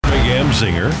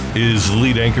Amsinger is the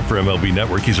lead anchor for MLB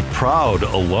Network. He's a proud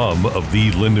alum of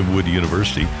the Lindenwood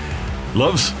University.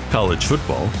 Loves college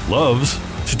football, loves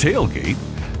to tailgate,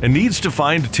 and needs to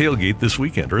find a tailgate this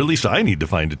weekend, or at least I need to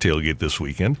find a tailgate this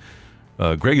weekend.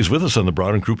 Greg is with us on the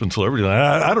Brown and Crouppen Celebrity Line.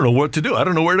 I don't know what to do. I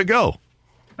don't know where to go.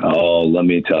 Oh, let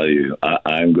me tell you,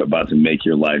 I'm about to make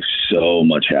your life so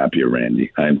much happier,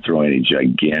 Randy. I'm throwing a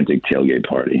gigantic tailgate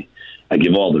party. I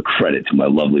give all the credit to my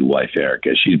lovely wife,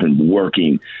 Erica. She's been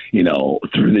working,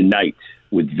 through the night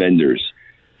with vendors.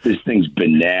 This thing's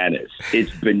bananas. It's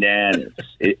bananas.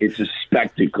 It's a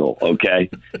spectacle, okay?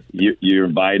 You're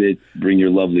invited. Bring your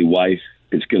lovely wife.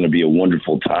 It's going to be a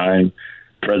wonderful time.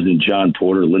 President John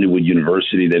Porter, Lindenwood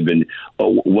University, they've been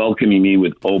welcoming me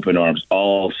with open arms.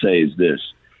 All I'll say is this.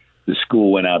 The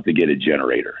school went out to get a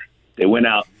generator. They went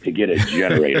out to get a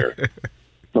generator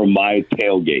for my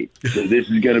tailgate. So this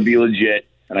is going to be legit,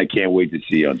 and I can't wait to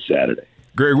see you on Saturday.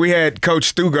 Greg, we had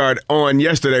Coach Stugart on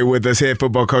yesterday with us, head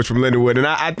football coach from Lindenwood, and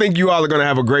I think you all are going to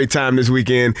have a great time this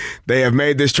weekend. They have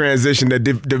made this transition to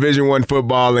Division I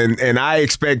football, and I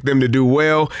expect them to do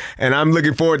well, and I'm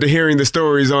looking forward to hearing the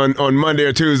stories on Monday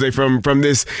or Tuesday from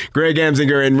this Greg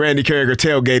Amsinger and Randy Carragher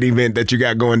tailgate event that you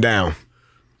got going down.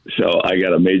 So I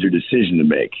got a major decision to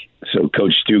make. So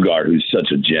Coach Stugart, who's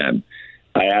such a gem,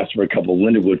 I asked for a couple of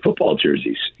Lindenwood football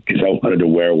jerseys because I wanted to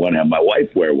wear one, have my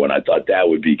wife wear one. I thought that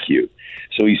would be cute.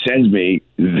 So he sends me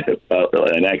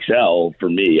an XL for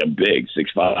me. I'm big,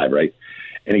 6'5", right?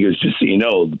 And he goes, just so you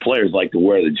know, the players like to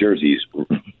wear the jerseys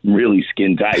really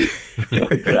skin tight. So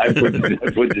I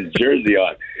put this jersey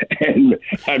on. And,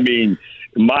 I mean,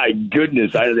 my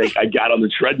goodness, I got on the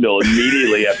treadmill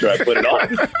immediately after I put it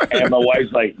on. And my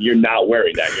wife's like, you're not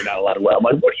wearing that. You're not allowed to wear it. I'm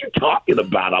like, what are you talking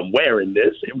about? I'm wearing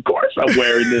this. Of course I'm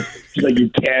wearing this. She's like, you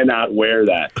cannot wear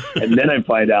that. And then I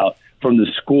find out from the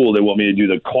school they want me to do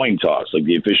the coin toss, like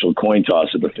the official coin toss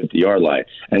at the 50-yard line.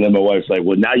 And then my wife's like,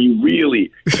 well, now you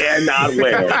really cannot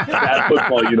wear that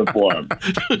football uniform.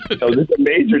 So this is a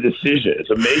major decision. It's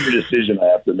a major decision I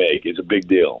have to make. It's a big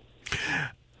deal.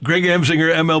 Greg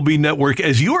Amsinger, MLB Network,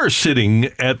 as you are sitting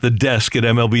at the desk at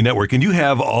MLB Network and you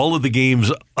have all of the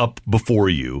games up before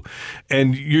you,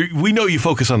 and we know you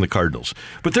focus on the Cardinals,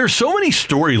 but there are so many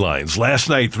storylines. Last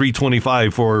night,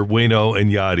 325 for Waino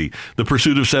and Yachty, the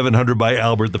pursuit of 700 by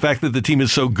Albert, the fact that the team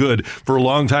is so good. For a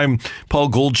long time, Paul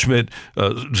Goldschmidt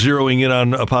zeroing in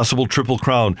on a possible triple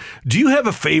crown. Do you have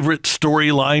a favorite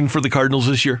storyline for the Cardinals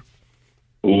this year?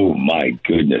 Oh, my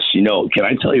goodness. Can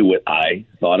I tell you what I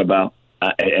thought about?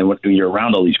 And when you're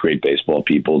around all these great baseball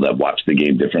people that watch the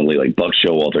game differently, like Buck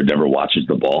Showalter never watches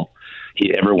the ball.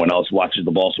 Everyone else watches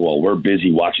the ball. So while we're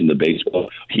busy watching the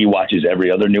baseball, he watches every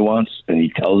other nuance, and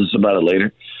he tells us about it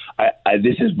later.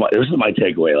 This is my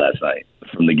takeaway last night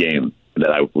from the game that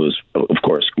I was, of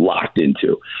course, locked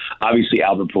into. Obviously,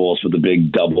 Albert Pujols with the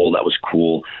big double. That was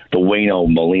cool. The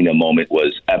Waino Molina moment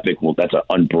was epic. Well, that's an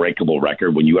unbreakable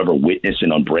record. When you ever witness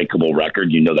an unbreakable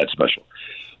record, you know that's special.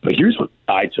 But here's what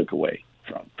I took away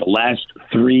from the last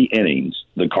 3 innings.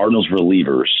 The Cardinals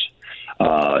relievers,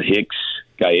 Hicks,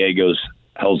 Gallegos,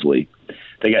 Helsley,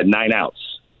 they got 9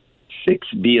 outs, 6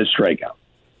 via strikeout.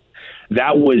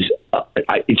 That was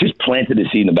it just planted a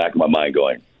seed in the back of my mind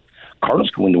going,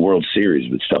 Cardinals can win the World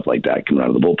Series with stuff like that coming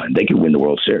out of the bullpen. They can win the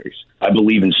World Series. I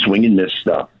believe in swing and miss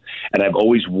stuff. And I've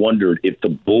always wondered if the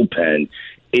bullpen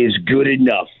is good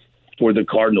enough for the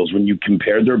Cardinals when you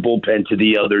compare their bullpen to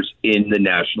the others in the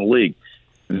National League.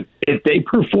 If they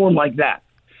perform like that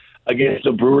against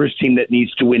a Brewers team that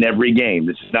needs to win every game,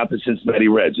 this is not the Cincinnati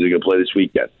Reds who are going to play this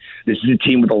weekend. This is a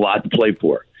team with a lot to play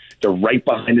for. They're right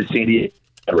behind the San Diego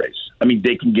Padres. I mean,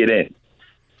 they can get in.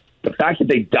 The fact that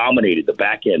they dominated the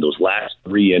back end those last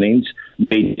 3 innings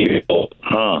made me go,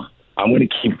 I'm going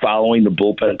to keep following the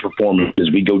bullpen performance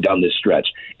as we go down this stretch.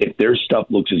 If their stuff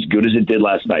looks as good as it did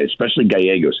last night, especially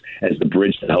Gallegos as the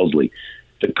bridge to Helsley,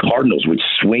 the Cardinals with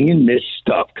swing and miss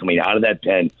stuff coming out of that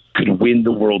pen could win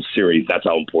the World Series. That's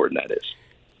how important that is.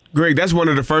 Greg, that's one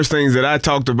of the first things that I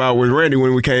talked about with Randy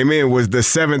when we came in was the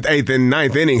 7th, 8th, and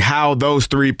 9th inning, how those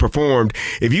 3 performed.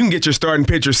 If you can get your starting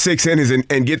pitcher 6 innings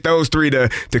and get those 3 to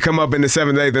come up in the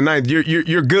 7th, 8th, and 9th,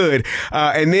 you're good.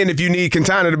 And then if you need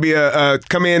Quintana to be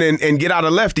come in and get out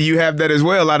a lefty, you have that as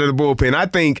well out of the bullpen. I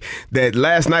think that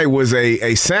last night was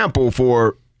a sample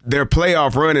for their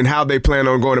playoff run and how they plan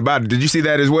on going about it. Did you see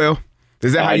that as well?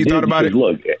 Is that how you thought about it?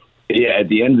 Look, yeah, at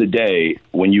the end of the day,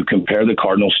 when you compare the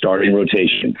Cardinals starting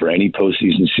rotation for any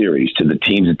postseason series to the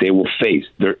teams that they will face,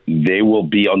 they will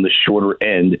be on the shorter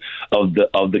end of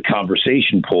the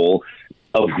conversation poll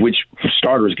of which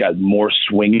starters got more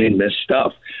swing and miss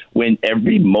stuff. When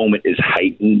every moment is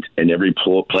heightened and every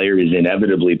player is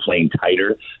inevitably playing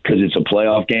tighter because it's a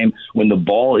playoff game, when the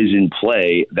ball is in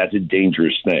play, that's a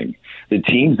dangerous thing. The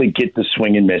teams that get the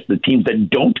swing and miss, the teams that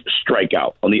don't strike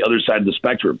out on the other side of the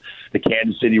spectrum, the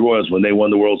Kansas City Royals when they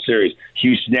won the World Series,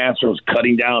 Houston Astros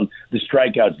cutting down the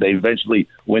strikeouts, they eventually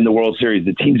win the World Series.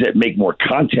 The teams that make more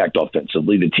contact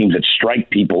offensively, the teams that strike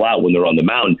people out when they're on the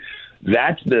mound,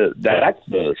 that's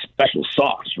the special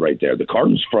sauce right there. The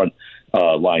Cardinals front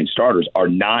line starters are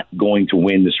not going to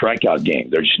win the strikeout game.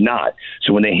 They're just not.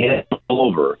 So when they hand it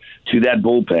over to that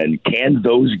bullpen, can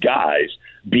those guys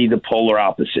be the polar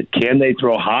opposite? Can they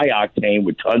throw high octane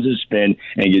with tons of spin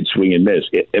and get swing and miss?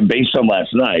 And based on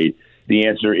last night, the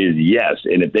answer is yes.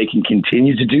 And if they can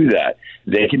continue to do that,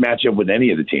 they can match up with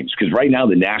any of the teams. Because right now,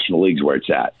 the National League's where it's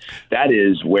at. That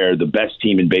is where the best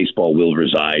team in baseball will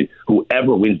reside.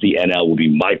 Whoever wins the NL will be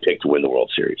my pick to win the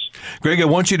World Series. Greg, I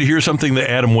want you to hear something that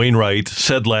Adam Wainwright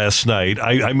said last night.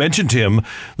 I mentioned to him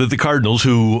that the Cardinals,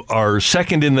 who are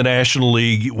second in the National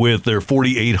League with their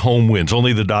 48 home wins,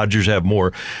 only the Dodgers have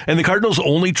more, and the Cardinals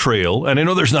only trail, and I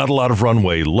know there's not a lot of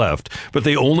runway left, but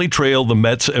they only trail the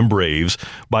Mets and Braves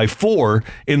by 4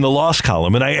 in the loss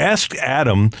column. And I asked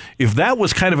Adam if that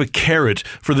was kind of a carrot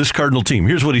for this Cardinal team.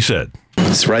 Here's what he said.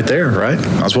 It's right there, right?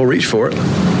 Might as well reach for it.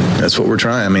 That's what we're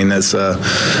trying. I mean, that's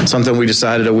something we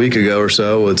decided a week ago or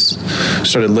so. It's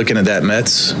started looking at that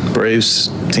Mets Braves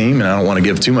team, and I don't want to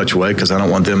give too much away because I don't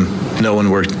want them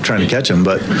knowing we're trying to catch them,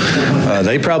 but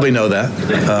they probably know that.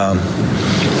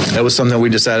 That was something we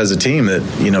decided as a team that,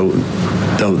 you know,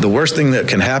 the worst thing that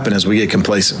can happen is we get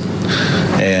complacent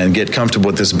and get comfortable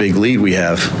with this big lead we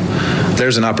have.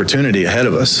 There's an opportunity ahead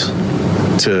of us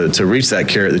to reach that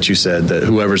carrot that you said, that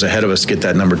whoever's ahead of us get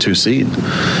that number 2 seed.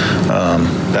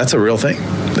 That's a real thing.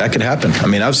 That could happen. I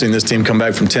mean, I've seen this team come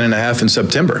back from 10.5 in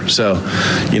September. So,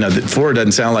 you know, 4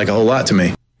 doesn't sound like a whole lot to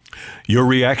me. Your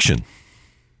reaction?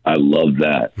 I love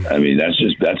that. I mean, that's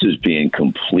just being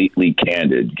completely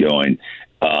candid, going,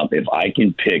 if I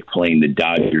can pick playing the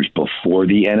Dodgers before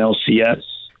the NLCS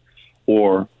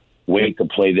or wait to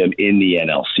play them in the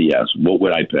NLCS, what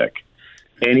would I pick?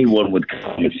 Anyone with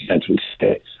common sense would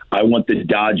say, I want the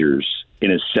Dodgers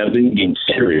in a 7-game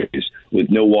series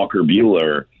with no Walker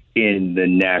Buehler in the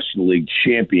National League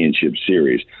Championship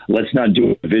Series. Let's not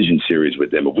do a division series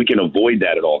with them. If we can avoid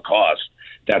that at all costs,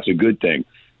 that's a good thing.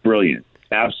 Brilliant.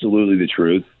 Absolutely the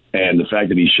truth. And the fact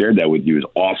that he shared that with you is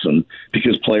awesome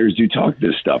because players do talk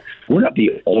this stuff. We're not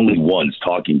the only ones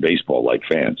talking baseball like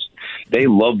fans. They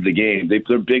love the game.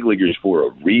 They're big leaguers for a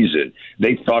reason.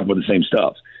 They talk about the same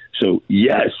stuff. So,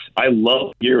 yes, I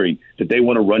love hearing that they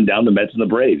want to run down the Mets and the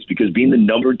Braves because being the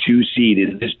number 2 seed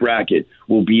in this bracket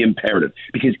will be imperative.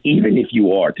 Because even if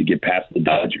you are to get past the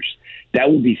Dodgers, that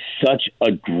would be such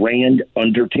a grand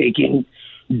undertaking.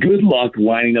 Good luck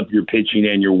lining up your pitching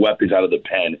and your weapons out of the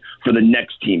pen for the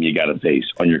next team you got to face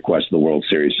on your quest to the World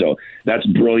Series. So that's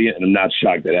brilliant, and I'm not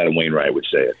shocked that Adam Wainwright would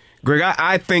say it. Greg,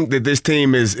 I think that this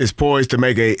team is poised to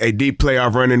make a deep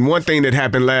playoff run. And one thing that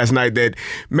happened last night that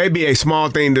may be a small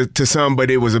thing to some,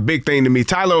 but it was a big thing to me,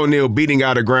 Tyler O'Neill beating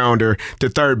out a grounder to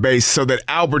third base so that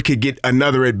Albert could get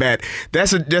another at-bat.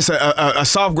 That's just a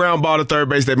soft ground ball to third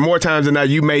base that more times than not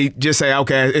you may just say,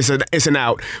 okay, it's an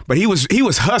out. But he was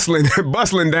hustling,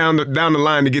 bustling down the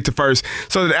line to get to first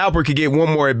so that Albert could get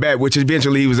one more at-bat, which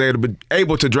eventually he was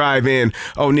able to drive in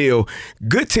O'Neill.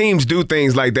 Good teams do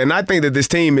things like that, and I think that this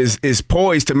team is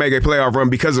poised to make a playoff run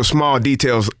because of small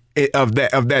details of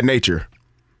that nature.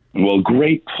 Well,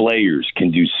 great players can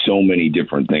do so many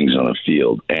different things on a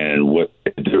field, and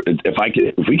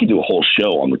if we could do a whole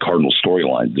show on the Cardinals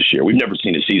storylines this year, we've never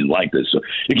seen a season like this. So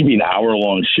it could be an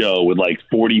hour-long show with like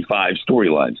 45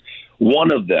 storylines.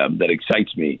 One of them that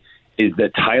excites me is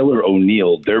that Tyler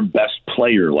O'Neill, their best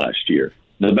player last year,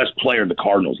 the best player in the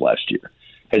Cardinals last year,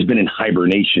 has been in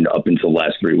hibernation up until the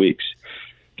last 3 weeks.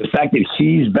 The fact that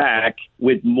he's back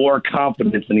with more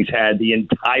confidence than he's had the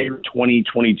entire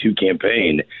 2022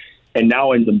 campaign, and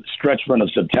now in the stretch run of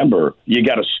September, you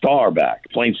got a star back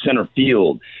playing center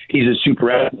field. He's a super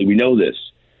athlete. We know this.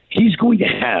 He's going to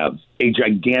have a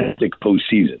gigantic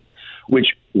postseason, which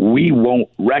we won't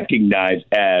recognize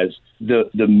as the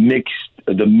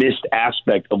missed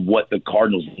aspect of what the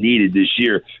Cardinals needed this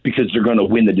year because they're going to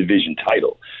win the division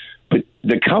title. But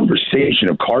the conversation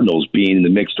of Cardinals being in the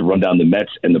mix to run down the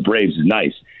Mets and the Braves is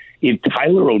nice. If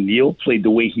Tyler O'Neill played the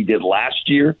way he did last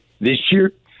year, this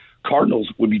year, Cardinals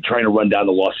would be trying to run down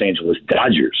the Los Angeles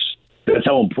Dodgers. That's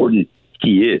how important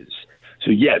he is.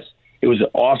 So, yes, It was an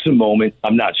awesome moment.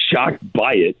 I'm not shocked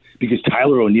by it because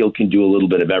Tyler O'Neill can do a little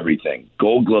bit of everything.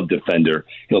 Gold glove defender.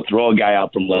 He'll throw a guy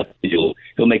out from left field.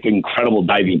 He'll make an incredible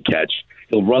diving catch.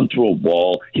 He'll run through a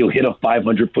wall. He'll hit a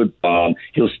 500-foot bomb.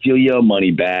 He'll steal you a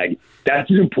money bag. That's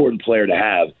an important player to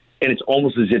have, and it's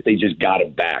almost as if they just got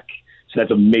him back. So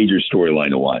that's a major storyline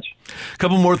to watch. A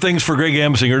couple more things for Greg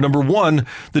Amsinger. Number one,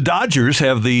 the Dodgers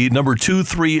have the number 2,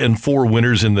 3, and 4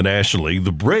 winners in the National League.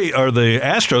 The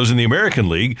Astros in the American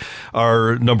League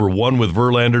are number 1 with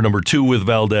Verlander, number 2 with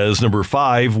Valdez, number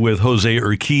 5 with Jose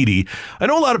Urquidy. I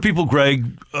know a lot of people,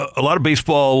 Greg, a lot of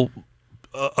baseball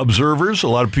observers, a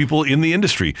lot of people in the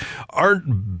industry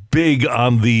aren't big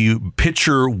on the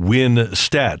pitcher win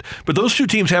stat, but those two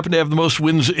teams happen to have the most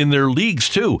wins in their leagues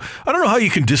too. I don't know how you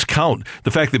can discount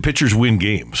the fact that pitchers win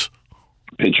games.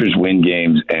 Pitchers win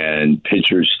games and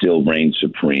pitchers still reign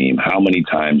supreme. How many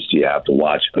times do you have to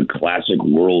watch a classic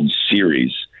World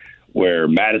Series where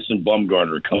Madison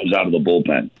Bumgarner comes out of the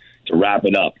bullpen to wrap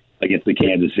it up against the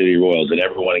Kansas City Royals, and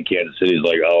everyone in Kansas City is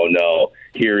like, oh no,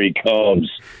 here he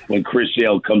comes. When Chris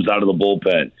Sale comes out of the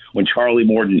bullpen, when Charlie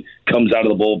Morton comes out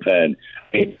of the bullpen,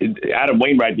 Adam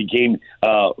Wainwright became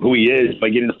who he is by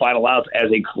getting the final outs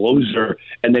as a closer,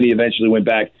 and then he eventually went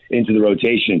back into the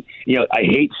rotation. You know, I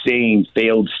hate saying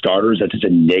failed starters. That's just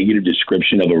a negative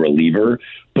description of a reliever,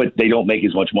 but they don't make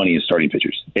as much money as starting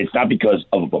pitchers. It's not because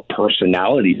of a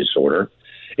personality disorder.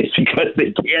 It's because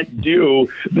they can't do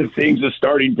the things a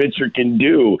starting pitcher can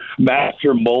do,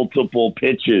 master multiple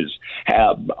pitches,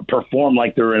 perform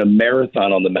like they're in a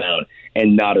marathon on the mound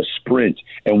and not a sprint.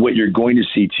 And what you're going to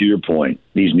see, to your point,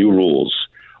 these new rules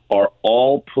are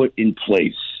all put in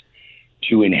place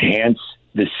to enhance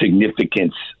the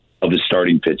significance of the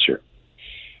starting pitcher.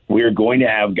 We're going to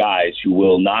have guys who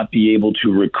will not be able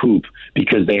to recoup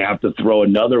because they have to throw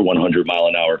another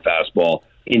 100-mile-an-hour fastball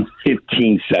in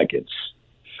 15 seconds.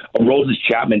 Aroldis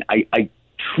Chapman, I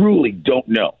truly don't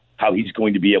know how he's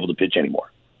going to be able to pitch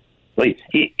anymore. Like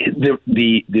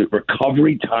the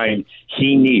recovery time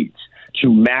he needs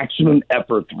to maximum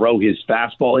effort throw his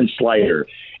fastball and slider,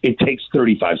 it takes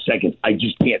 35 seconds. I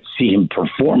just can't see him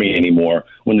performing anymore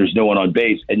when there's no one on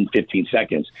base in 15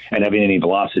 seconds and having any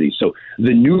velocity. So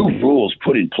the new rules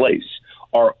put in place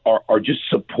are just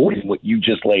supporting what you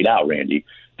just laid out, Randy.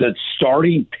 The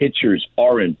starting pitchers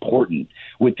are important.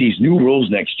 With these new rules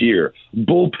next year,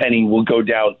 bullpenning will go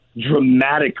down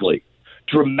dramatically,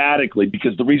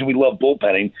 because the reason we love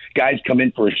bullpenning, guys come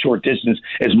in for a short distance,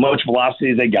 as much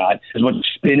velocity as they got, as much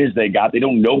spin as they got, they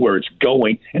don't know where it's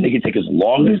going, and they can take as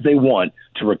long as they want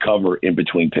to recover in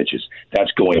between pitches.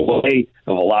 That's going away.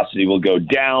 The velocity will go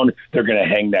down. They're going to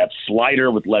hang that slider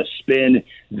with less spin.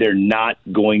 They're not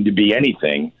going to be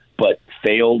anything but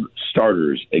failed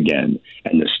starters again,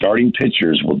 and the starting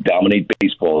pitchers will dominate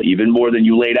baseball even more than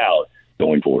you laid out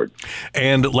going forward.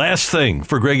 And last thing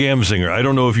for Greg Amsinger, I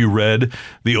don't know if you read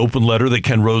the open letter that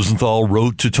Ken Rosenthal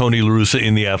wrote to Tony La Russa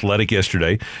in The Athletic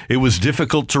yesterday. It was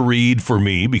difficult to read for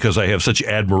me because I have such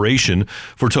admiration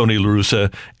for Tony La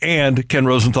Russa, and Ken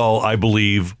Rosenthal, I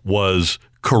believe, was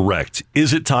correct.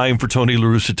 Is it time for Tony La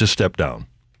Russa to step down?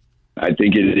 I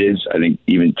think it is. I think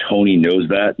even Tony knows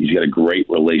that. He's got a great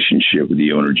relationship with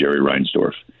the owner, Jerry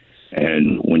Reinsdorf.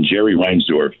 And when Jerry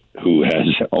Reinsdorf, who has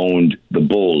owned the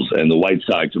Bulls and the White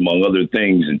Sox, among other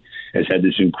things, and has had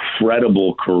this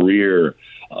incredible career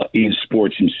in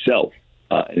sports himself,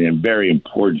 and a very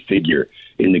important figure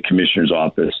in the commissioner's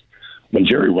office, when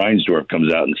Jerry Reinsdorf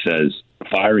comes out and says,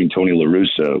 firing Tony La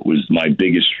Russa was my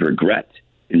biggest regret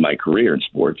in my career in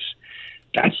sports,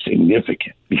 that's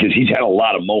significant because he's had a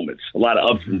lot of moments, a lot of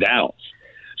ups and downs.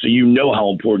 So you know how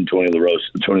important Tony La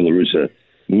Russa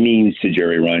means to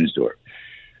Jerry Reinsdorf.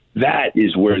 That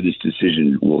is where this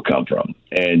decision will come from.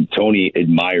 And Tony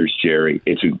admires Jerry.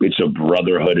 It's a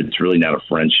brotherhood. It's really not a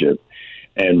friendship.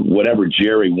 And whatever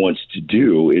Jerry wants to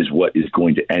do is what is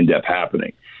going to end up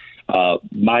happening.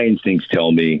 My instincts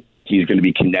tell me he's going to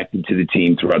be connected to the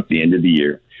team throughout the end of the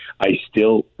year. I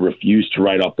still refuse to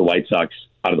write off the White Sox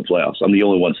out of the playoffs. I'm the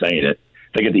only one saying it.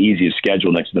 They get the easiest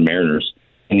schedule next to the Mariners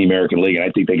in the American League, and I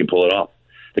think they can pull it off.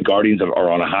 The Guardians are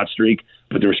on a hot streak,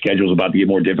 but their schedule is about to get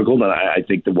more difficult, and I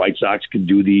think the White Sox could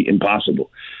do the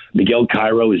impossible. Miguel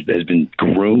Cairo has been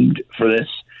groomed for this.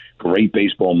 Great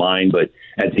baseball mind, but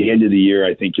at the end of the year,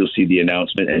 I think you'll see the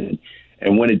announcement,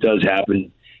 and when it does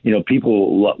happen, you know,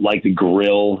 people like to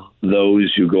grill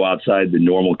those who go outside the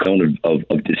normal cone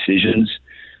of decisions.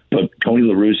 But Tony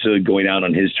La Russa going out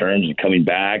on his terms and coming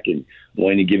back and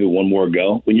wanting to give it one more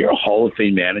go. When you're a Hall of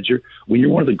Fame manager, when you're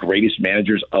one of the greatest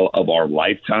managers of our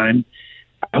lifetime,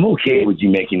 I'm okay with you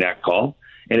making that call.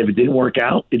 And if it didn't work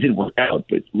out, it didn't work out.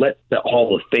 But let the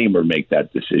Hall of Famer make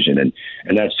that decision. And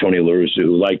that's Tony La Russa,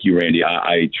 who, like you, Randy,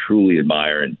 I truly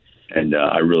admire. And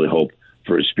I really hope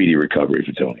for a speedy recovery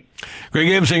for Tony. Greg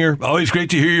Amsinger, always great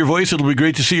to hear your voice. It'll be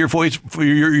great to see your voice,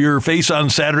 your face on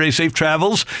Saturday. Safe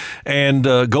travels, and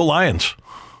go Lions.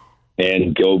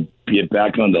 And go get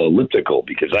back on the elliptical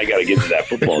because I got to get to that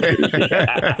football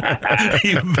jersey.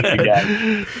 You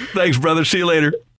bet. Thanks, brother. See you later.